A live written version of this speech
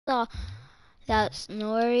thought that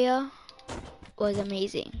snow area was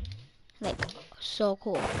amazing. Like, so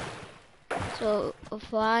cool. So,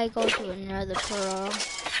 before I go to another pearl,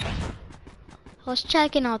 I was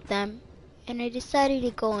checking out them, and I decided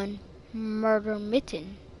to go and murder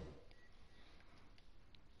Mitten.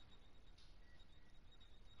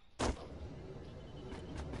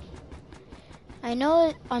 I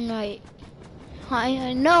know on my,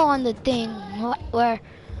 I know on the thing where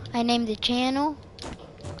I named the channel,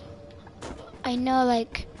 I know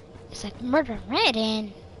like, it's like murder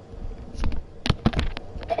Mitten.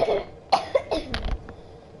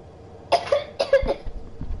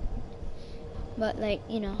 But like,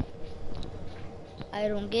 you know, I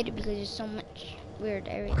don't get it because there's so much weird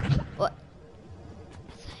area. What?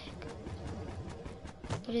 What the heck?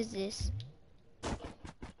 What is this?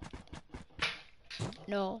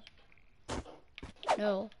 No.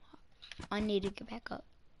 No. I need to get back up.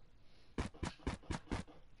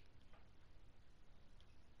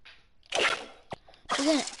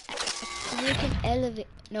 There's a freaking elevate.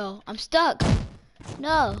 No, I'm stuck.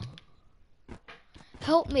 No.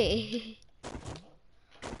 Help me.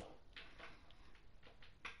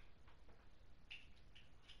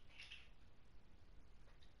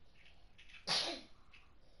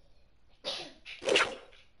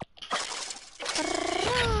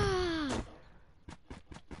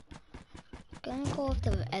 Gonna go off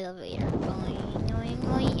the elevator.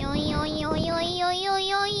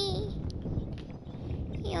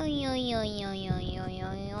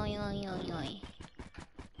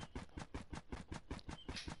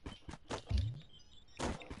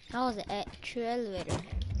 That was a true elevator.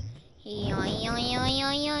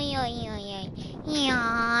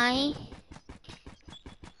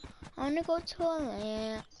 I wanna go to a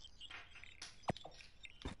land.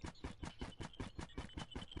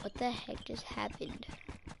 What the heck just happened?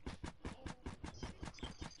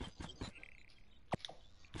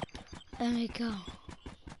 Let me go.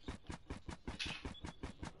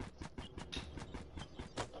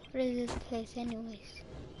 What is this place anyways?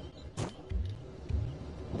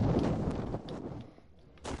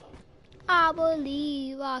 I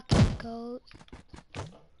believe I can go.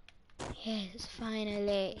 Yes,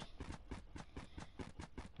 finally.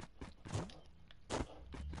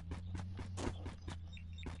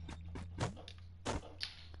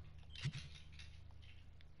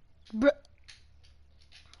 Bruh.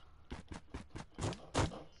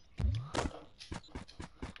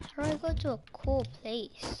 How do I go to a cool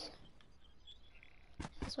place?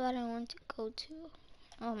 That's what I want to go to.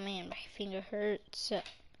 Oh man, my finger hurts.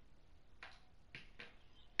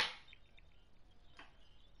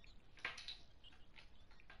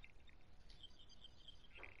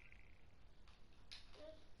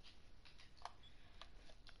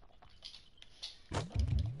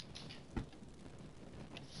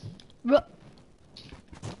 Bruh.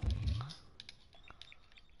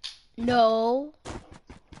 No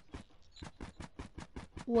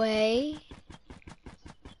way.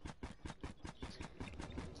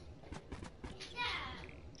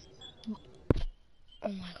 Oh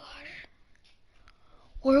my gosh.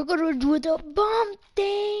 We're gonna do the bomb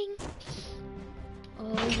thing.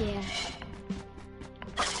 Oh yeah.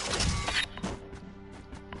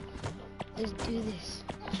 Let's do this.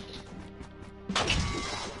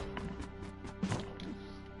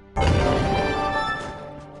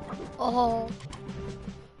 Oh.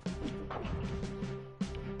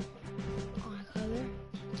 My color.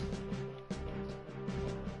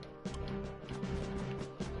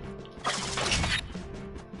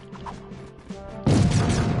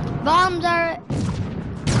 Bombs are.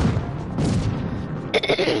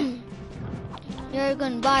 You're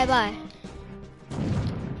gonna bye.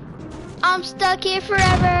 I'm stuck here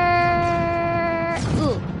forever.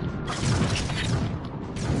 Ooh.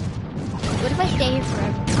 What if I stay here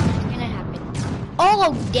forever? What's gonna happen?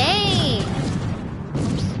 Oh dang!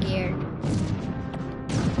 I'm scared. I'm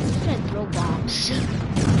just gonna throw bombs.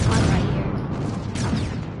 On right here.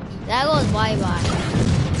 That goes bye.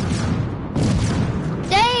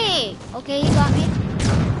 Dang! Okay, he got me.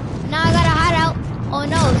 Now I gotta hide out. Oh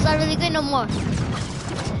no, it's not really good no more.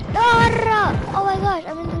 No! Oh my gosh,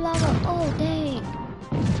 I'm in the lava. Oh dang.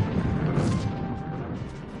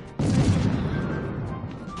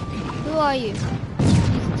 Who are you?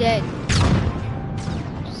 He's dead.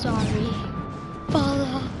 Sorry.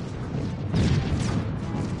 Follow.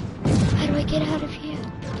 How do I get out of here?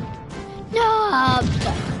 No! I'm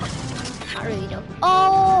stuck. I really don't.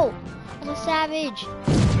 Oh! I'm a savage.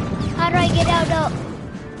 How do I get out though?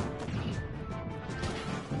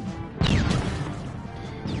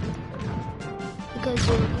 Because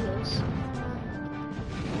there he goes.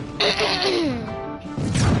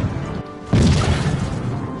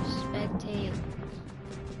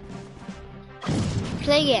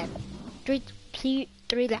 play again. Three,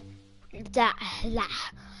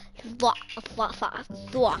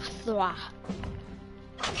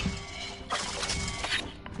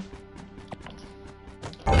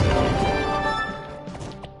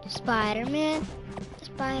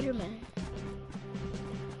 Spider-Man.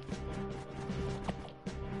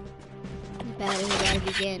 Battle gotta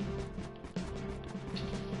begin.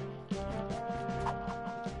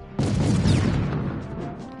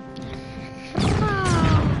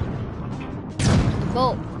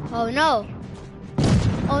 Oh, oh no.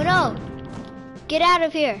 Oh no. Get out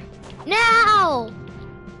of here. Now!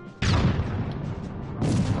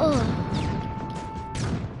 Oh.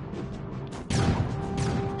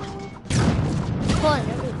 Hold on.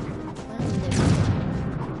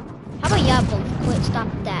 How about y'all both quit? Stop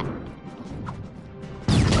that.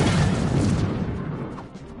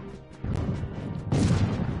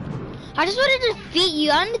 I just wanted to defeat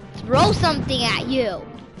you. I'm gonna throw something at you.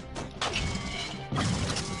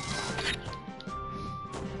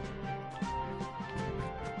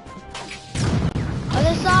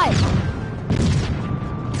 Other side.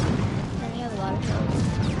 Then you have a lot of kills.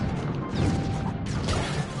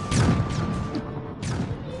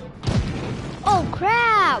 Oh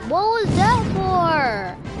crap! What was that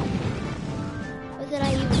for? What did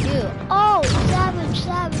I even do? Oh,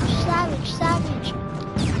 savage.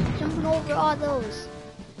 Jumping over all those.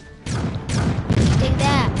 Take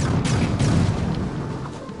that.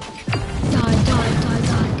 Die.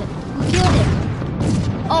 Who killed him?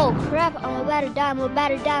 Oh crap, I'm about to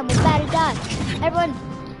die. Everyone,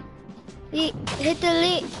 hit the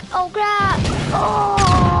lead. Oh crap. Oh.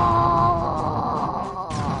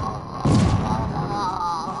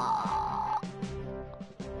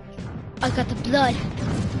 I got the blood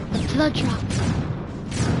drop.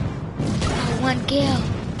 Oh, one kill.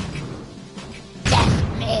 That's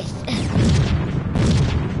miss.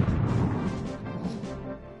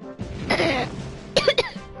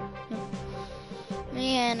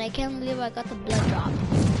 Man, I can't believe I got the blood drop.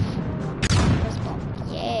 Let's go.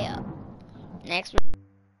 Yeah. Next one.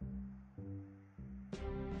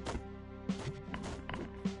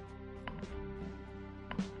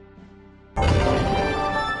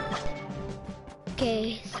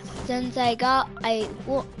 Okay, since I got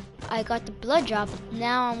the blood drop,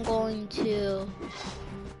 now I'm going to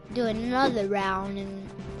do another round, and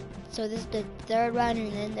so this is the third round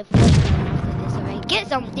and then the fourth round after this. If I get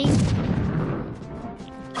something.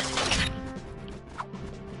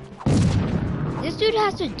 This dude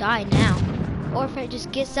has to die now. Or if I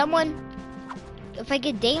just get someone, if I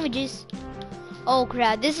get damages. Oh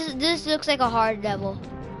crap, this looks like a hard level.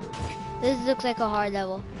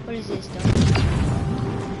 What is this though?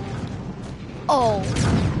 Oh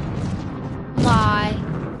my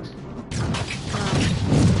god.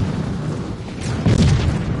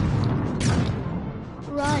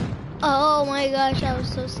 Run. Oh my gosh, that was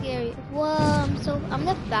so scary. Whoa, I'm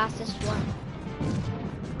the fastest one.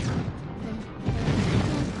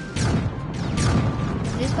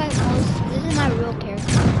 This is my real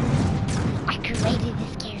character. I created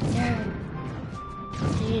this character. I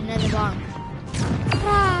need another bomb.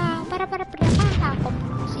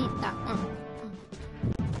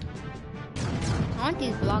 I want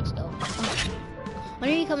these blocks though. When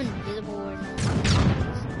are you become invisible or no?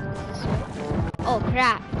 Oh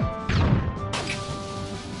crap.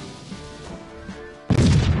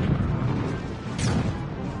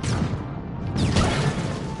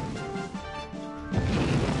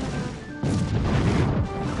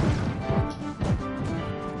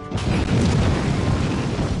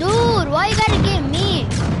 Dude, why you gotta get me?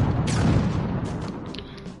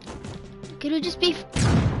 Could it just be...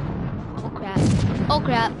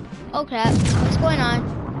 Oh crap. What's going on?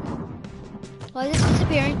 Why is this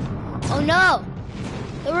disappearing? Oh no!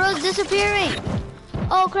 The road's disappearing!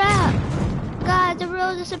 Oh crap! God, the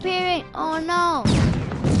road's disappearing! Oh no!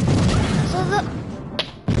 So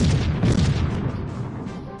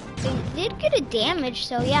it did get a damage,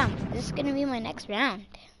 so yeah, this is gonna be my next round.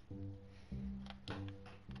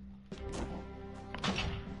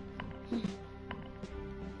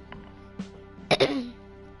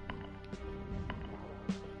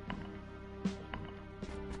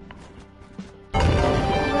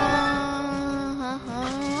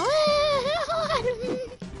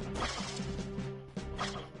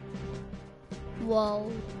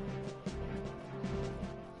 Whoa.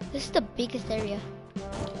 This is the biggest area.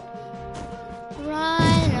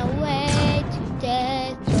 Run away to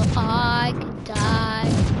death so I could die.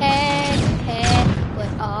 Hey, what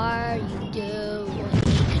are you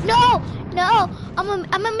doing? No! I'm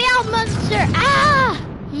a meow monster! Ah!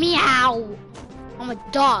 Meow! I'm a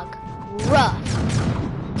dog. Rough.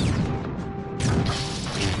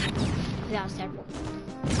 that was terrible.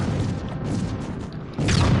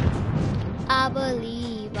 I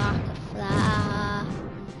believe I can fly,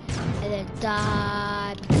 and then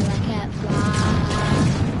die because I can't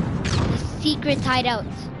fly. The secret hideout.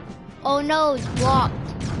 Oh no, it's blocked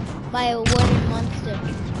by a wooden monster.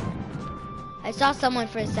 I saw someone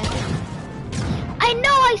for a second. I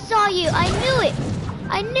know I saw you. I knew it.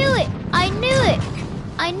 I knew it. I knew it.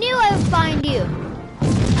 I knew I would find you.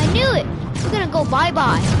 I knew it. You're gonna go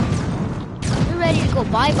bye-bye. You're ready to go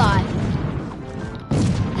bye-bye.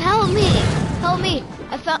 Help me. Help me.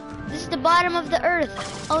 I found, this is the bottom of the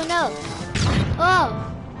earth. Oh no. Oh.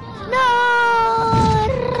 No.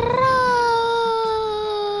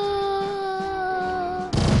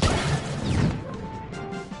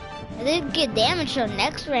 I didn't get damaged on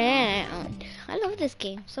next round. I love this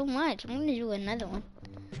game so much. I'm gonna do another one.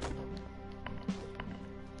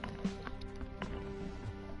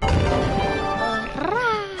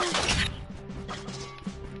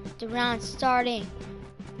 The round's starting.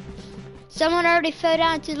 Someone already fell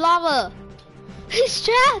down to lava. He's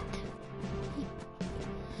trapped.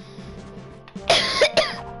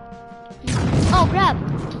 Oh crap.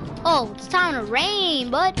 Oh, it's time to rain,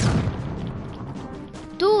 bud.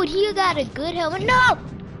 Dude, he got a good helmet. No!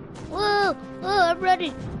 Whoa! Whoa, I'm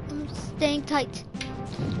running. I'm staying tight.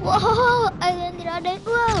 Whoa! I landed on it.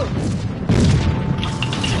 Whoa!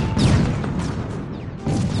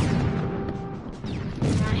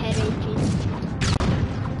 My head aches.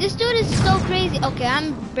 This dude is so crazy. Okay,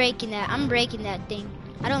 I'm breaking that. I'm breaking that thing.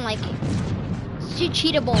 I don't like it. It's too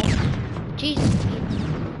cheatable. Jesus.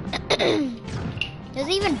 Does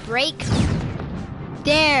it even break?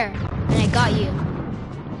 There! And I got you.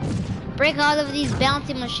 Break all of these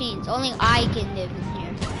bouncing machines. Only I can live in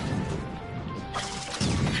here.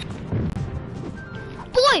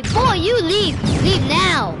 Boy, you leave. Leave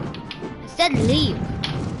now. I said leave.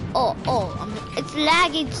 Oh, it's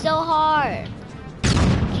lagging so hard.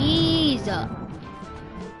 Jeez.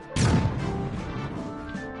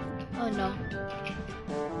 Oh no.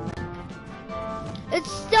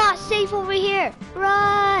 It's not safe over here.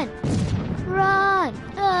 Run. Run.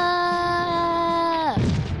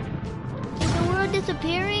 Is the world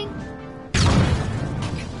disappearing?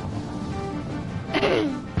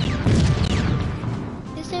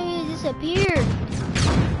 This area disappeared.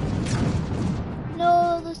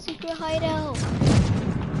 No, the secret hideout.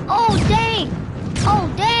 Oh dang! Oh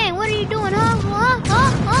dang! What are you doing, huh?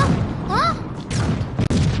 Huh?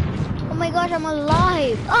 Oh my gosh, I'm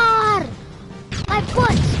alive! Ah! My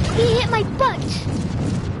butt! He hit my butt!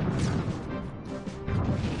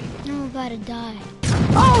 I'm about to die.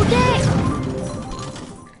 Oh dang!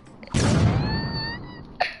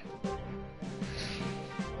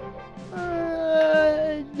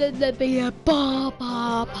 Let me a pop.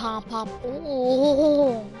 Oh.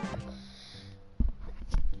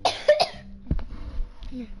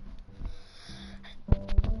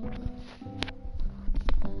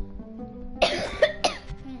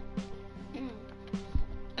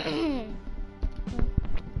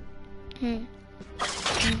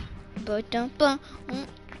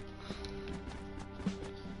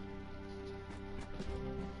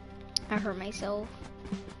 I hurt myself.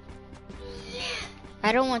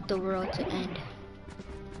 I don't want the world to end.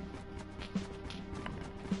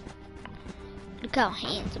 Look how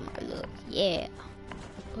handsome I look. Yeah.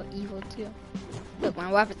 But evil too. Look,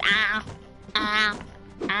 my weapons. Ow. Ow.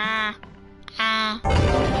 Ah. Ah.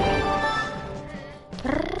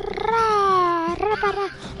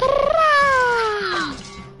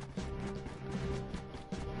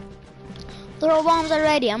 Throw bombs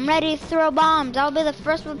already. I'm ready to throw bombs. I'll be the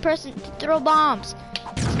first person to throw bombs.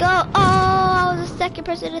 Let's go. Oh, I was the second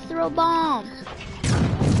person to throw bombs.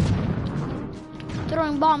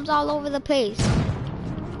 Throwing bombs all over the place.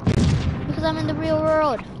 Because I'm in the real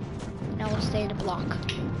world. Now we'll stay in the block.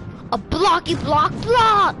 A blocky block.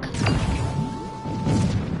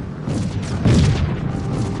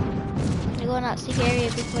 We're going out secret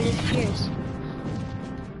area before it disappears.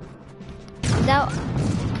 Is that...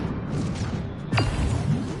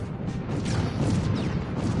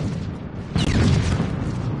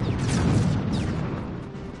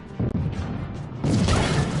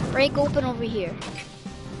 Break open over here.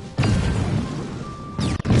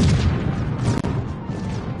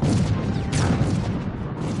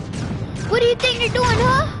 What do you think you're doing,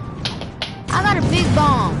 huh? I got a big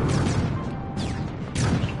bomb.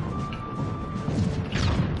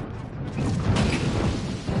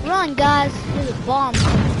 Run, guys. There's a bomb.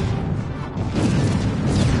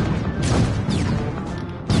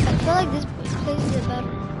 I feel like this place is about to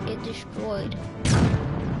get destroyed.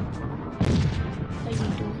 What are you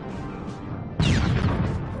doing?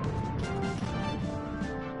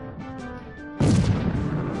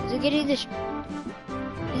 getting this.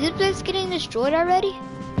 Is this place getting destroyed already?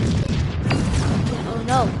 Oh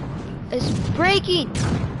no. It's breaking.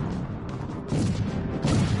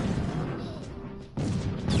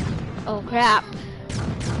 Oh crap.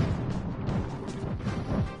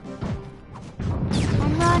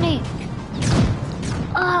 I'm running.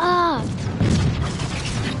 Ah!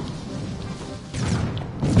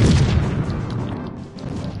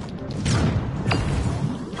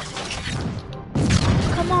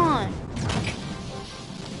 Come on.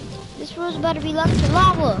 This world's about to be locked to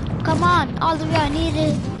lava. Come on, all of y'all need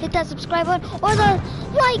to hit that subscribe button or the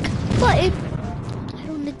like button. I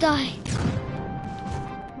don't want to die.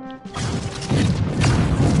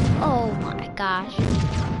 Oh my gosh.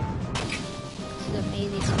 This is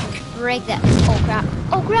amazing. Break that. Oh crap.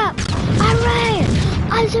 Oh crap. I ran.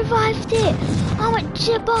 I survived it. I'm a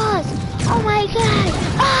chip boss. Oh my god.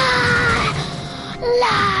 Ah!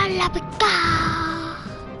 La la pica.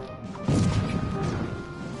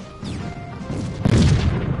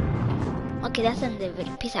 Okay, that's the end of the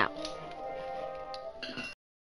video. Peace out.